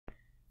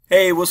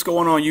Hey, what's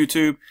going on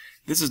YouTube?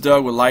 This is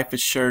Doug with Life is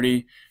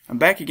Shirty. I'm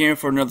back again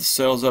for another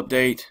sales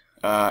update.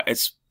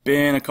 It's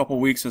been a couple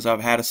weeks since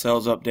I've had a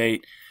sales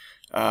update,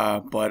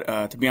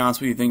 but to be honest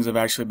with you, things have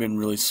actually been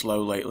really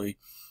slow lately.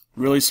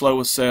 Really slow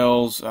with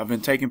sales. I've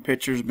been taking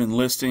pictures, been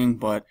listing,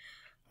 but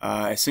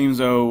it seems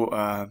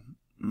though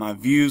my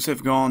views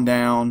have gone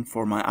down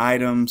for my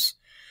items,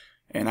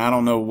 and I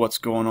don't know what's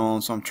going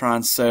on. So I'm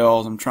trying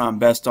sales, I'm trying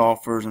best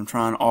offers, I'm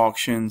trying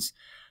auctions.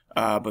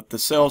 But the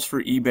sales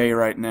for eBay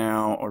right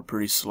now are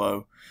pretty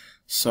slow.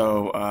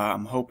 So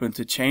I'm hoping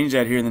to change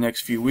that here in the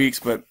next few weeks.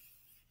 But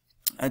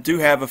I do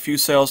have a few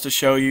sales to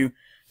show you,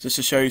 just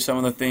to show you some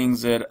of the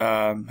things that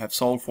have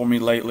sold for me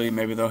lately.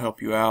 Maybe they'll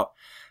help you out.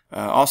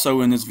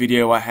 Also in this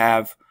video I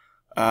have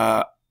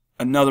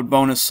another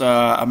bonus,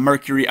 a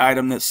Mercari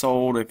item that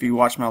sold. If you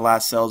watched my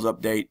last sales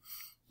update,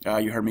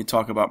 you heard me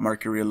talk about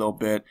Mercari a little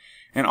bit.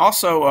 And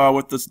also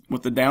with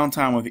the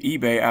downtime with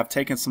eBay, I've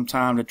taken some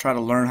time to try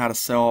to learn how to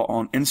sell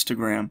on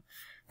Instagram.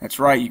 That's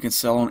right, you can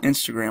sell on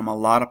Instagram. A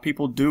lot of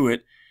people do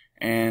it,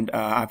 and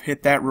I've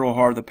hit that real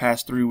hard the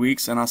past 3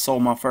 weeks, and I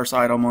sold my first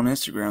item on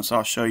Instagram. So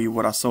I'll show you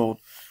what I sold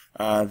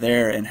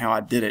there and how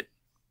I did it.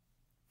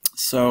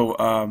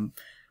 So,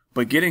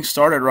 but getting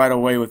started right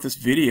away with this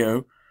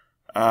video,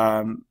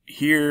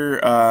 here,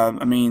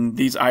 I mean,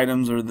 these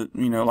items are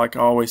like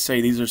I always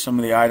say, these are some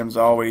of the items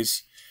I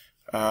always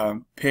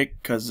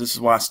pick, because this is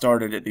why I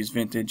started at these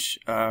vintage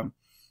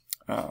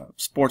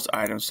sports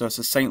items. So it's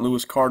a St.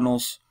 Louis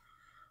Cardinals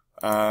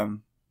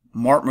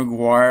Mark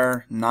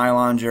McGwire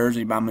nylon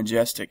jersey by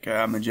Majestic.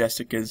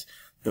 Majestic is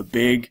the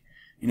big,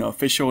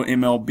 official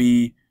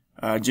MLB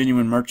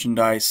genuine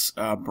merchandise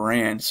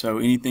brand. So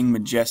anything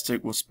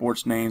Majestic with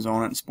sports names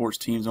on it and sports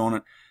teams on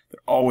it,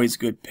 they're always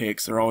good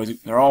picks. They're always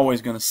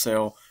going to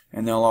sell,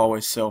 and they'll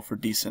always sell for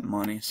decent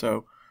money.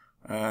 So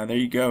there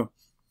you go.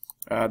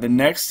 The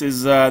next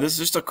is this is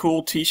just a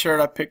cool T-shirt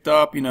I picked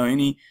up.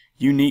 Any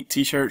unique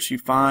T-shirts you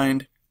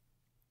find,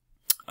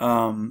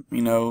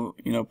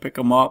 pick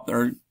them up.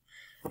 They're,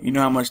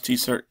 how much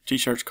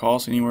T-shirts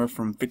cost, anywhere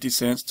from 50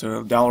 cents to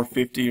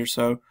 $1.50 or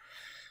so.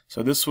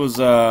 So this was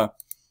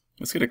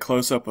let's get a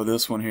close up of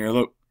this one here.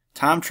 Look,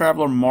 Time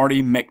Traveler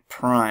Marty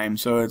McPrime.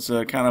 So it's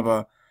kind of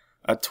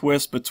a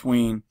twist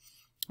between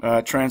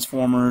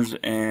Transformers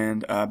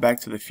and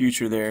Back to the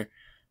Future there.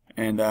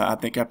 And I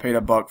think I paid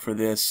 $1 for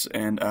this,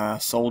 and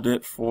sold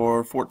it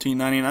for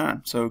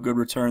 $14.99. So good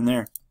return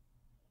there.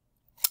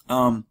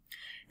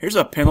 Here's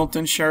a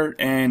Pendleton shirt,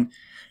 and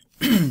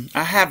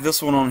I have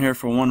this one on here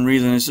for one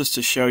reason. It's just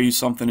to show you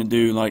something to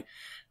do. Like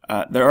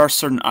there are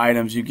certain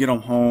items you get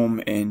them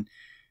home and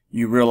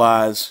you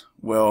realize,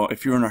 well,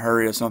 if you're in a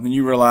hurry or something,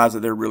 you realize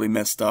that they're really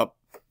messed up,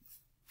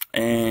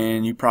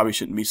 and you probably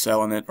shouldn't be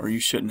selling it, or you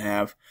shouldn't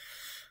have.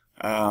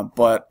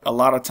 But a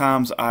lot of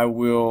times I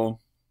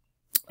will,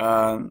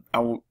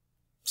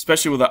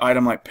 especially with an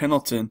item like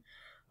Pendleton,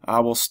 I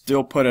will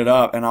still put it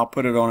up, and I'll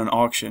put it on an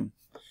auction.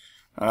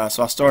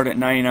 So I started at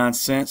 99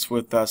 cents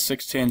with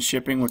 $6.10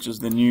 shipping, which is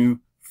the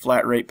new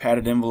flat rate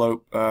padded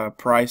envelope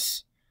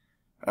price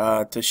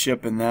to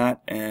ship in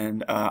that,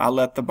 and I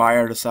let the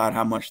buyer decide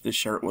how much this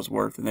shirt was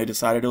worth, and they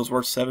decided it was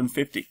worth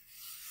 $7.50,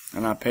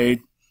 and I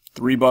paid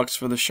 $3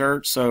 for the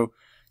shirt. So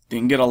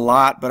didn't get a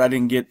lot, but I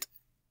didn't get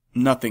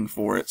nothing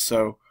for it.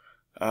 So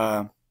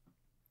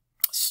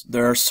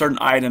there are certain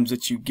items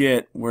that you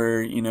get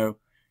where you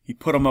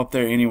put them up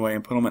there anyway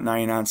and put them at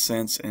 99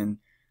 cents and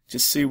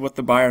just see what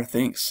the buyer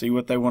thinks, see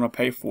what they want to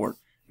pay for it.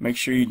 Make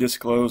sure you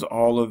disclose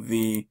all of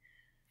the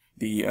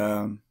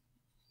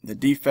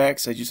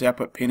defects. As you see, I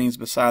put pennies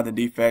beside the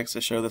defects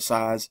to show the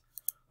size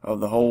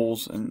of the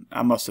holes, and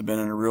I must have been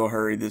in a real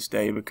hurry this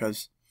day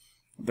because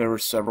there were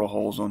several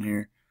holes on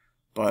here.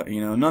 But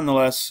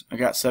nonetheless, I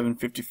got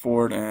 $7.50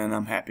 for it, and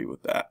I'm happy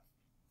with that.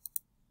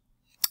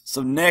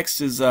 So next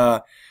is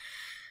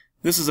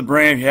this is a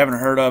brand. If you haven't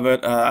heard of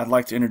it, I'd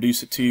like to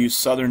introduce it to you.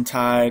 Southern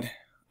Tide.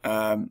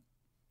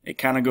 It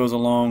kind of goes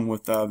along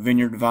with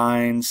Vineyard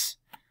Vines,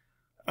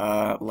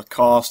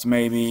 Lacoste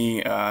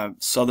maybe,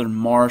 Southern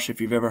Marsh,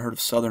 if you've ever heard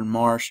of Southern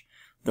Marsh.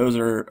 Those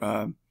are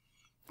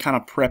kind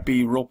of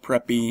preppy, real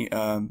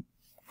preppy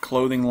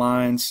clothing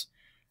lines,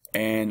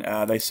 and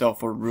they sell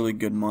for really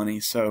good money.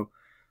 So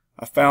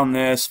I found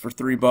this for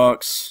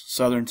 $3,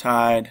 Southern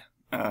Tide,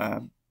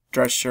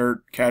 dress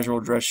shirt,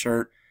 casual dress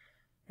shirt.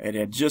 It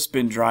had just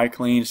been dry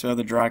cleaned, so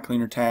the dry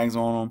cleaner tags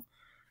on them,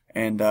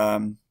 and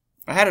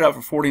I had it up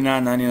for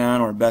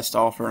 $49.99 or a best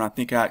offer, and I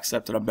think I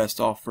accepted a best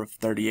offer of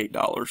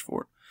 $38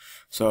 for it.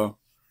 So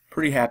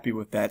pretty happy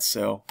with that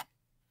sale.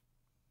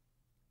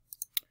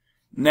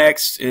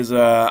 Next is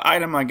an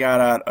item I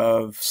got out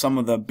of some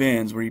of the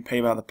bins where you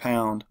pay by the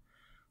pound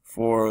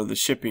for the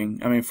shipping.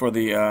 I mean, for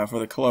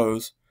the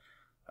clothes.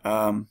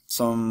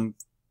 Some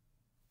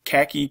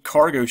khaki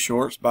cargo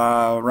shorts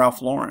by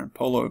Ralph Lauren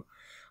Polo,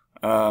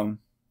 and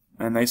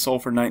they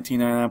sold for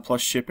 $19.99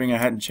 plus shipping. I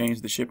hadn't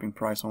changed the shipping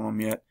price on them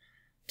yet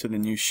to the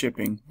new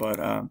shipping, but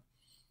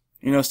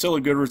still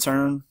a good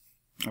return.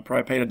 I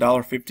probably paid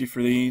 $1.50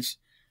 for these,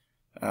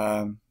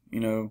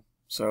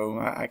 so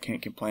I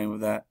can't complain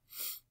with that.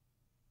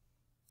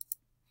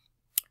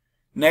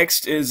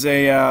 Next is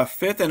a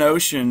Fifth and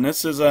Ocean.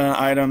 This is an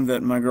item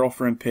that my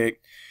girlfriend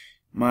picked.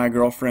 My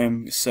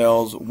girlfriend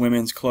sells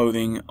women's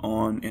clothing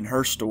in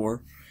her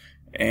store,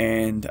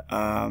 and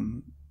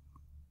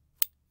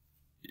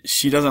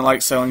she doesn't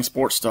like selling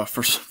sports stuff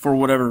for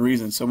whatever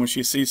reason. So when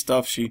she sees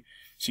stuff, she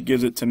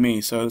gives it to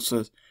me. So it's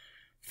a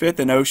Fifth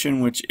and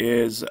Ocean, which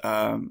is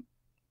a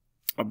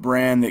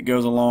brand that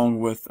goes along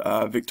with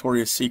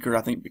Victoria's Secret.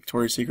 I think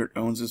Victoria's Secret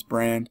owns this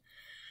brand,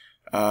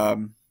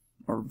 or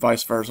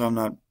vice versa. I'm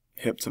not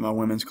hip to my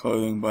women's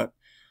clothing, but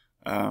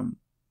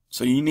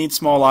so you need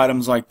small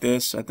items like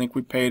this. I think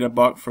we paid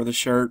 $1 for the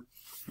shirt,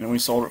 and we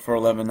sold it for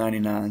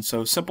 $11.99.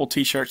 So simple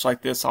T-shirts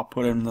like this, I'll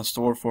put in the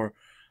store for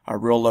a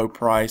real low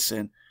price,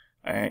 and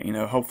you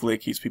know, hopefully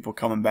it keeps people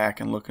coming back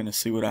and looking to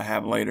see what I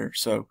have later.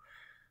 So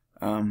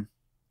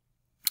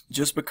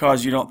just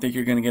because you don't think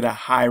you're going to get a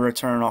high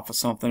return off of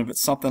something, if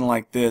it's something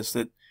like this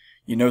that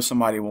you know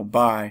somebody will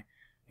buy,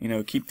 you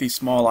know, keep these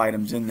small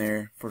items in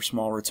there for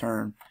small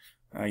return.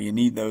 You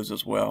need those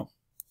as well.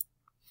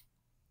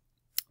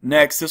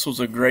 Next, this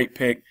was a great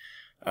pick.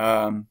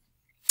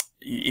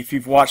 If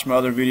you've watched my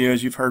other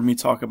videos, you've heard me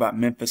talk about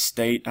Memphis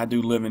State. I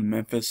do live in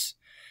Memphis.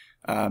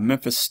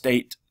 Memphis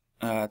State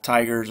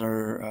Tigers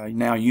are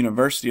now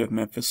University of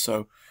Memphis,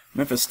 so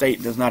Memphis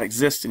State does not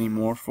exist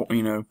anymore.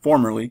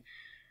 Formally.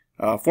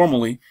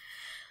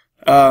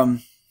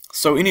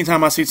 So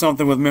anytime I see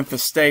something with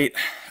Memphis State,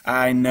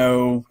 I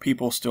know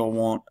people still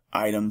want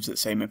items that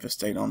say Memphis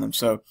State on them.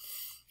 So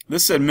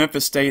this said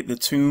Memphis State, the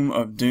Tomb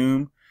of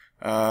Doom.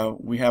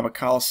 We have a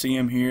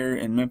Coliseum here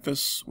in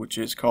Memphis, which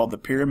is called the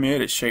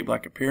Pyramid. It's shaped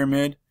like a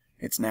pyramid.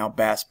 It's now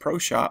Bass Pro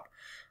Shop.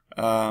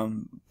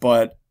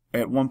 But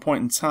at one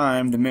point in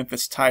time, the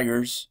Memphis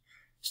Tigers,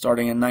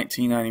 starting in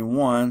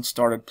 1991,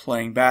 started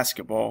playing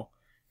basketball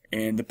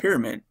in the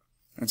Pyramid.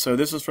 And so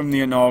this is from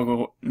the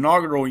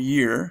inaugural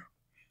year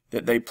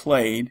that they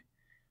played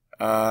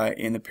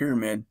in the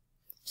Pyramid.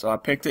 So I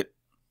picked it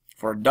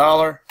for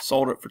 $1,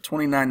 sold it for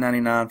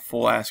 $29.99,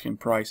 full asking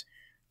price.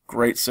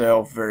 Great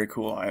sale, very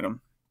cool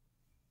item.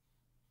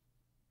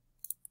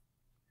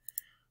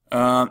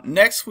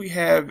 Next we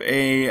have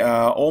a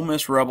Ole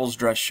Miss Rebels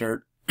dress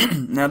shirt.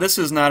 Now this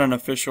is not an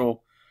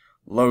official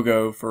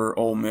logo for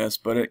Ole Miss,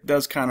 but it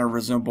does kind of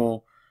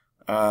resemble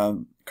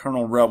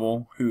Colonel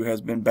Rebel, who has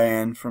been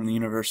banned from the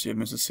University of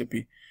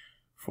Mississippi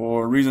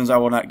for reasons I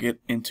will not get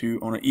into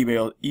on an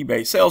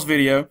eBay sales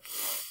video.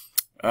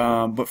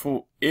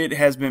 But it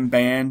has been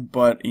banned,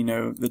 but you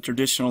know, the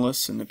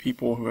traditionalists and the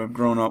people who have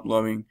grown up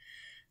loving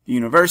the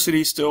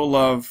university still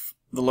love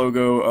the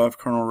logo of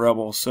Colonel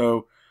Rebel.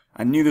 So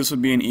I knew this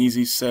would be an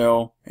easy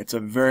sell. It's a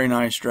very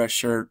nice dress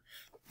shirt.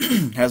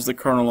 Has the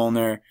Colonel on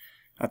there.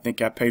 I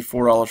think I paid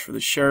 $4 for the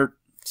shirt.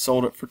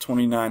 Sold it for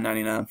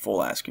 $29.99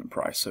 full asking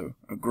price. So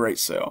a great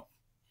sale.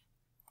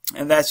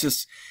 And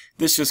this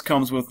just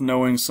comes with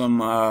knowing some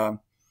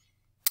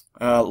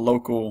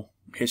local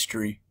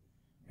history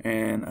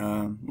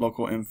and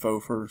local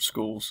info for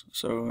schools.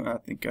 So I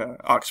think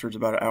Oxford's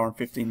about 1 hour and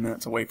 15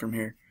 minutes away from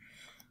here.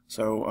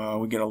 So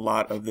we get a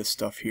lot of this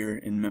stuff here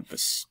in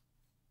Memphis.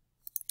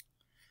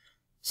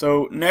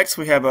 So next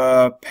we have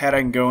a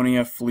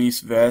Patagonia fleece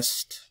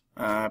vest.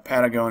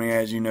 Patagonia,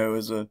 as you know,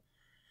 is a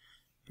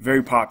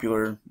very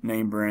popular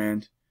name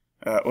brand.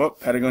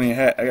 Patagonia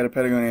hat. I got a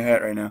Patagonia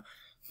hat right now.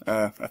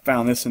 I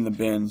found this in the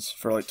bins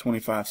for like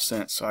 25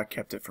 cents, so I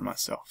kept it for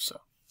myself.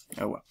 So,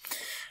 oh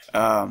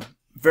well.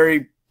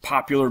 Very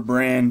popular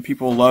brand.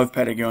 People love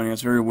Patagonia.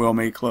 It's very well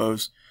made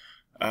clothes.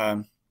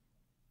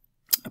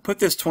 I put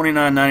this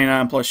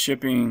 $29.99 plus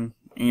shipping,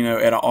 you know,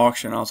 at an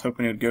auction. I was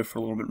hoping it would go for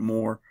a little bit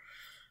more,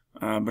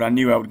 but I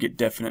knew I would get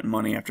definite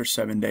money after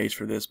 7 days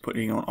for this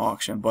putting it on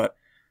auction. But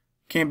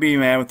can't be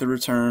mad with the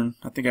return.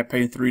 I think I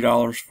paid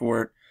 $3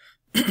 for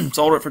it.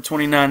 Sold it for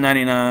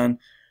 $29.99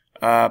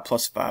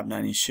 plus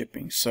 $5.90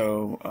 shipping.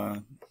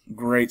 So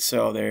great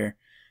sale there.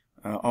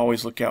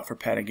 Always look out for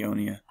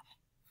Patagonia.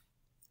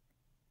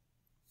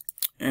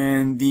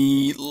 And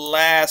the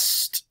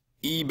last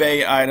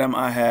eBay item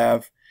I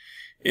have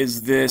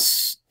is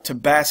this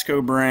Tabasco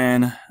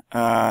brand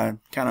kind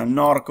of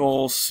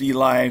nautical, sea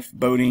life,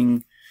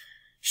 boating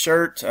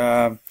shirt.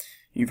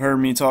 You've heard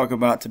me talk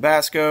about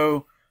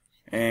Tabasco,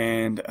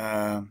 and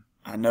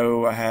I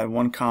know I had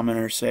one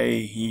commenter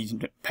say he's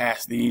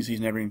passed these. He's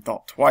never even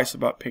thought twice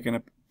about picking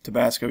up a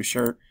Tabasco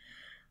shirt.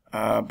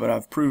 But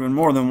I've proven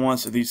more than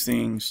once that these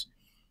things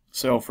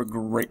sell for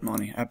great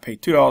money. I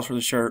paid $2 for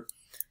the shirt,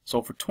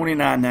 sold for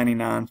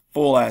 $29.99,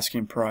 full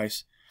asking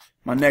price.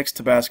 My next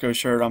Tabasco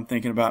shirt, I'm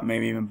thinking about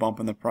maybe even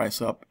bumping the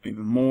price up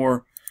even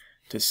more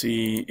to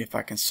see if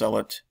I can sell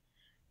it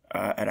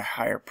at a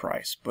higher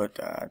price. But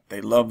they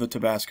love the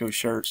Tabasco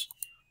shirts.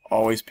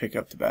 Always pick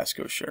up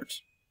Tabasco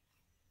shirts.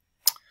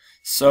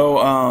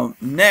 So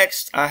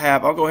next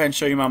I'll go ahead and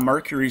show you my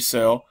Mercari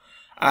sale.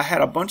 I had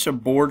a bunch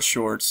of board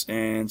shorts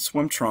and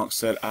swim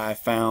trunks that I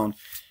found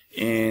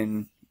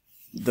in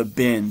the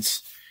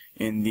bins,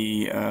 in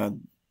the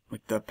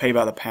like the pay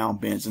by the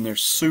pound bins, and they're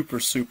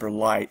super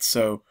light.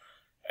 So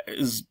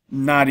it's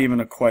not even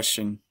a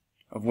question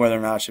of whether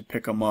or not I should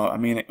pick them up. I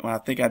mean, when I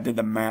think I did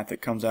the math,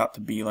 it comes out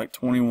to be like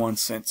 21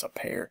 cents a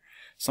pair,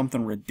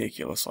 something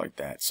ridiculous like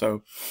that.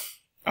 So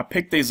I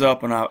picked these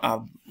up, and I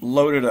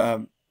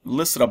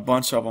listed a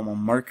bunch of them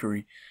on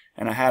Mercari,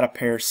 and I had a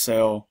pair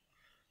sell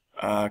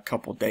a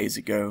couple days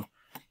ago.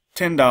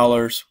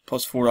 $10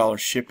 plus $4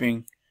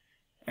 shipping,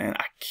 and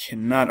I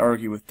cannot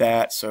argue with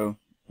that. So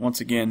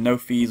once again, no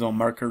fees on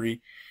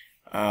Mercari.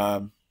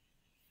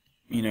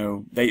 You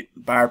know,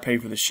 buyer pay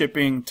for the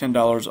shipping,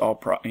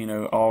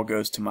 $10 all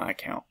goes to my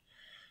account.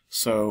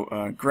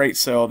 So great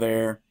sale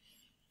there.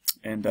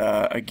 And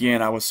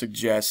again, I would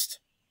suggest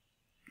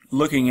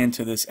looking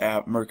into this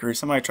app, Mercari.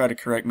 Somebody tried to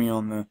correct me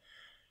on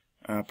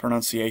the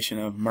pronunciation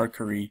of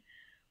Mercari,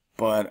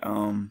 but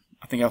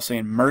I think I was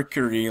saying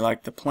Mercury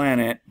like the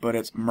planet, but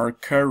it's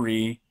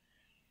Mercari.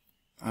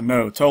 I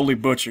know, totally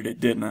butchered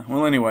it, didn't I?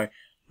 Well, anyway,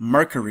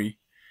 Mercari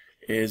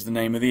is the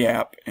name of the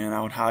app, and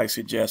I would highly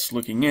suggest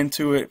looking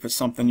into it if it's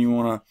something you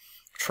want to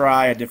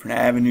try, a different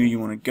avenue you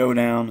want to go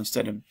down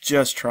instead of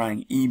just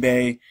trying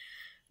eBay.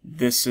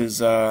 This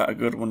is a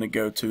good one to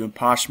go to. And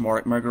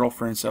Poshmark, my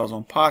girlfriend sells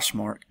on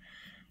Poshmark,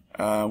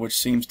 which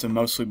seems to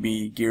mostly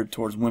be geared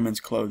towards women's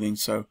clothing.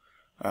 So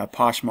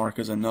Poshmark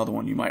is another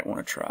one you might want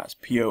to try. It's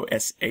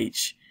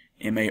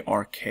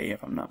Poshmark,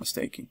 if I'm not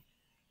mistaken.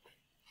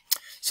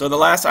 So the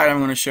last item I'm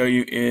going to show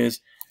you is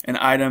an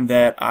item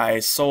that I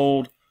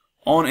sold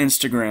on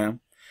Instagram.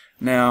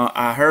 Now,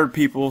 I heard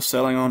people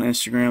selling on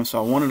Instagram,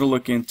 so I wanted to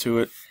look into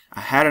it.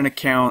 I had an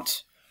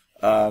account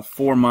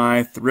for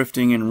my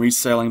thrifting and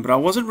reselling, but I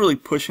wasn't really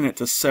pushing it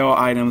to sell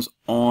items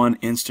on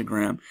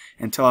Instagram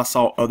until I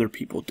saw other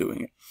people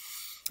doing it.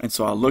 And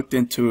so I looked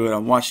into it, I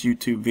watched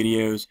YouTube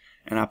videos,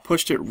 and I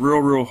pushed it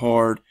real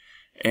hard.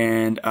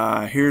 And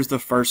here's the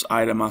first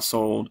item I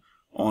sold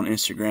on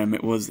Instagram.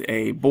 It was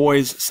a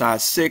boys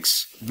size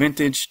 6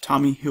 vintage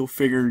Tommy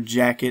Hilfiger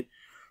jacket.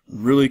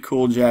 Really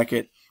cool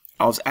jacket.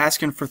 I was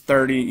asking for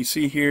 30. You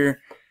see here,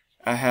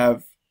 I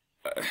have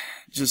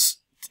just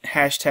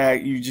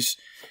hashtag.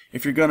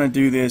 If you're gonna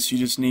do this, you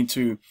just need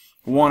to.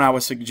 One, I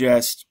would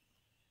suggest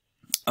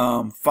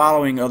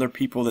following other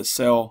people that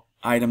sell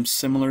items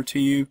similar to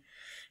you,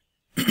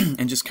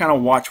 and just kind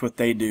of watch what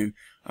they do.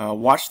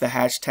 Watch the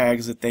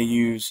hashtags that they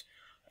use,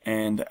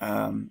 and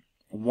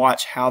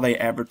watch how they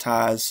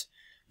advertise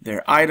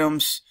their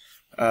items.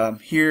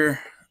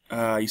 Here,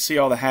 you see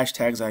all the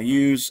hashtags I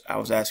use. I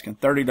was asking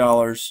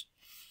 $30,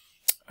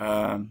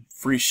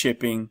 free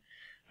shipping.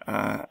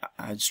 I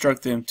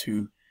instruct them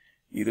to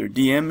either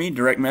DM me,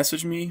 direct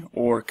message me,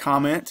 or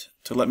comment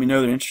to let me know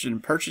they're interested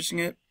in purchasing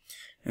it.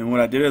 And what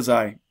I did is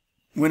I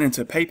went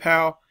into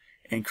PayPal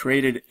and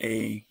created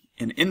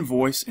an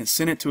invoice and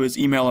sent it to his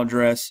email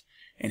address,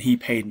 and he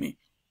paid me.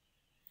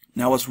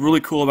 Now what's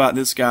really cool about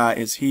this guy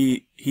is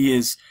he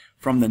is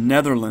from the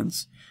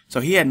Netherlands, so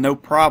he had no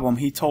problem.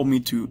 He told me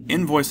to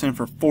invoice him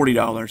for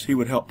 $40. He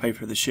would help pay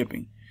for the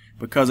shipping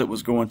because it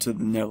was going to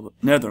the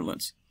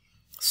Netherlands.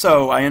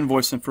 So I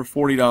invoiced him for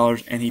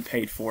 $40 and he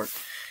paid for it.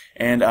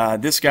 And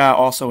this guy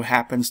also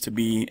happens to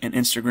be an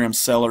Instagram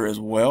seller as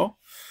well.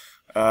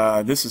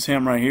 This is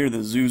him right here, the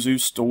Zuzu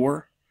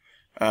store.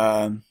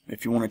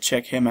 If you want to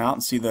check him out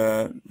and see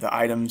the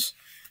items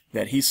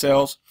that he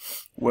sells,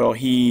 well,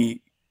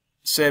 he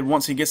said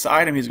once he gets the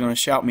item, he's going to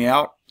shout me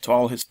out to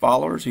all his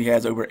followers. He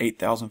has over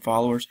 8,000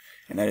 followers,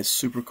 and that is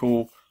super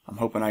cool. I'm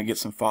hoping I get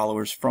some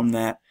followers from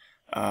that.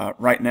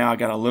 Right now, I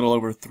got a little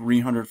over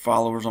 300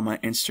 followers on my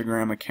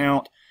Instagram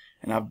account,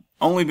 and I've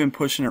only been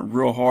pushing it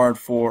real hard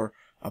for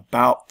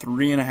about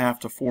 3.5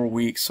 to 4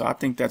 weeks, so I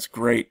think that's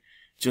great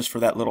just for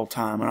that little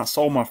time. And I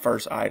sold my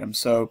first item,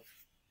 so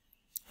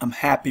I'm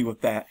happy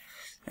with that.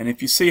 And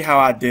if you see how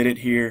I did it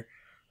here,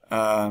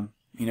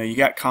 you know, you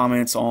got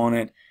comments on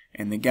it,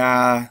 and the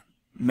guy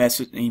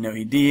messaged, you know,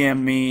 he DM'd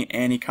me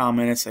and he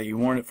commented saying he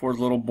wanted it for his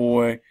little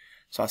boy.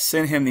 So I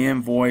sent him the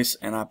invoice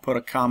and I put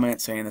a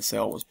comment saying the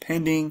sale was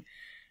pending,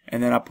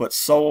 and then I put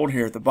sold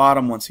here at the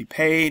bottom once he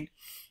paid,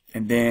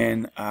 and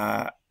then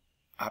I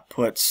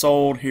put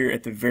sold here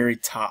at the very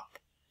top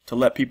to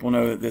let people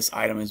know that this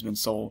item has been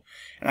sold.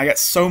 And I got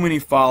so many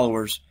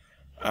followers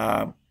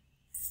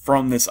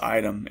from this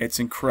item. It's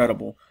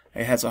incredible.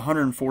 It has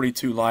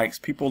 142 likes.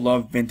 People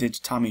love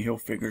vintage Tommy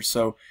Hilfiger.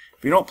 So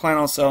if you don't plan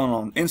on selling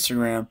on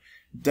Instagram,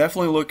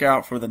 definitely look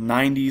out for the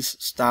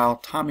 90s style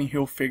Tommy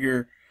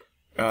Hilfiger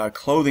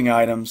clothing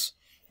items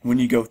when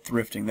you go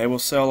thrifting. They will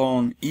sell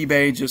on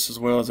eBay just as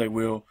well as they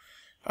will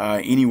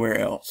anywhere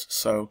else.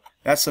 So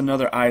that's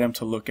another item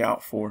to look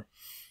out for.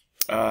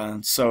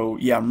 So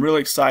yeah, I'm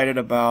really excited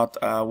about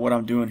what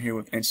I'm doing here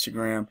with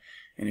Instagram.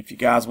 And if you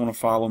guys want to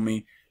follow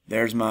me,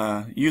 there's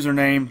my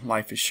username,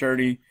 Life is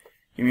Shirty.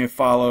 Give me a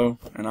follow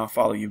and I'll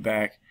follow you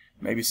back.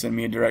 Maybe send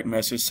me a direct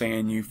message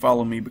saying you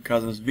follow me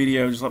because of this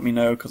video. Just let me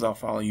know because I'll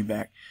follow you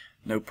back.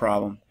 No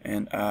problem.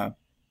 And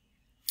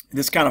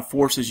this kind of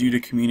forces you to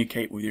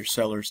communicate with your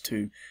sellers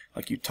too.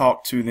 Like you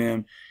talk to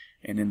them,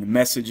 and in the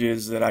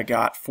messages that I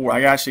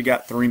actually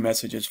got 3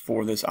 messages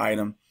for this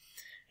item,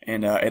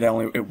 and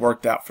it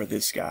worked out for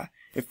this guy.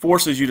 It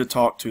forces you to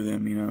talk to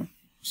them, you know.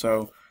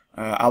 So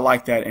I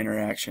like that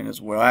interaction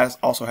as well. I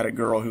also had a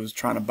girl who was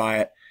trying to buy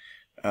it.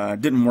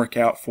 Didn't work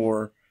out for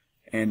her,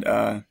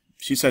 and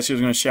she said she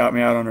was going to shout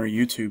me out on her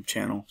YouTube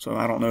channel. So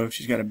I don't know if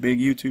she's got a big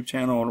YouTube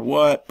channel or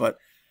what, but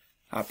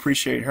I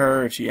appreciate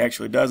her if she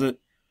actually does it.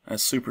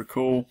 That's super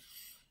cool.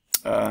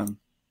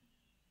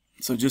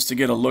 So just to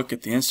get a look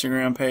at the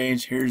Instagram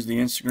page, here's the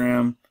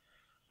Instagram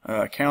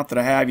account that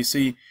I have. You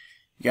see,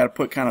 you got to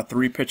put kind of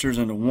 3 pictures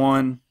into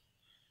one.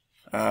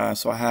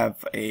 So I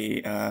have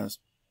an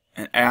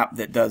app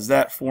that does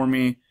that for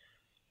me.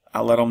 I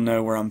let them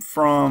know where I'm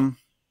from.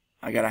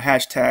 I got a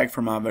hashtag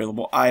for my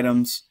available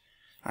items.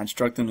 I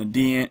instruct them to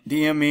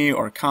DM me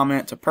or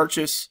comment to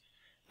purchase.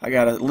 I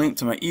got a link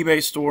to my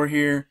eBay store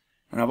here,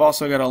 and I've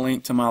also got a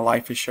link to my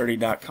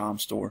lifeissurety.com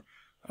store,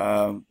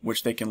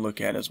 which they can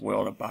look at as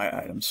well to buy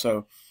items.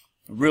 So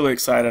really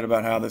excited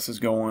about how this is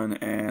going,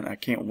 and I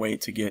can't wait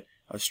to get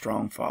a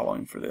strong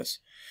following for this.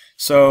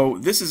 So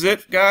this is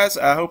it, guys.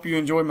 I hope you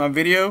enjoyed my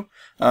video.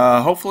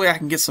 Hopefully I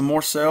can get some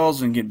more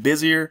sales and get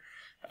busier,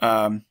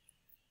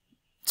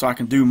 so I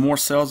can do more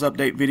sales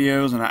update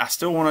videos, and I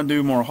still want to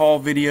do more haul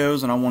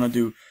videos, and I want to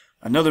do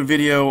another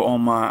video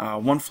on my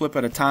one flip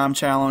at a time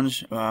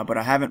challenge, but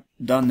I haven't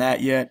done that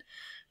yet,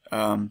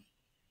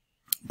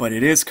 but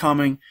it is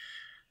coming.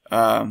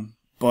 Yeah,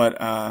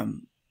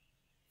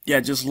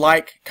 just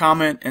like,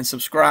 comment, and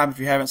subscribe if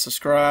you haven't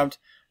subscribed,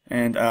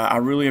 and I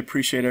really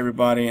appreciate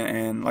everybody,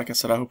 and like I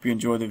said, I hope you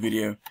enjoy the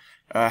video.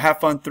 Have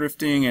fun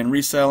thrifting and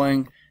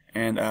reselling,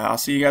 and I'll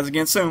see you guys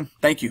again soon.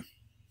 Thank you.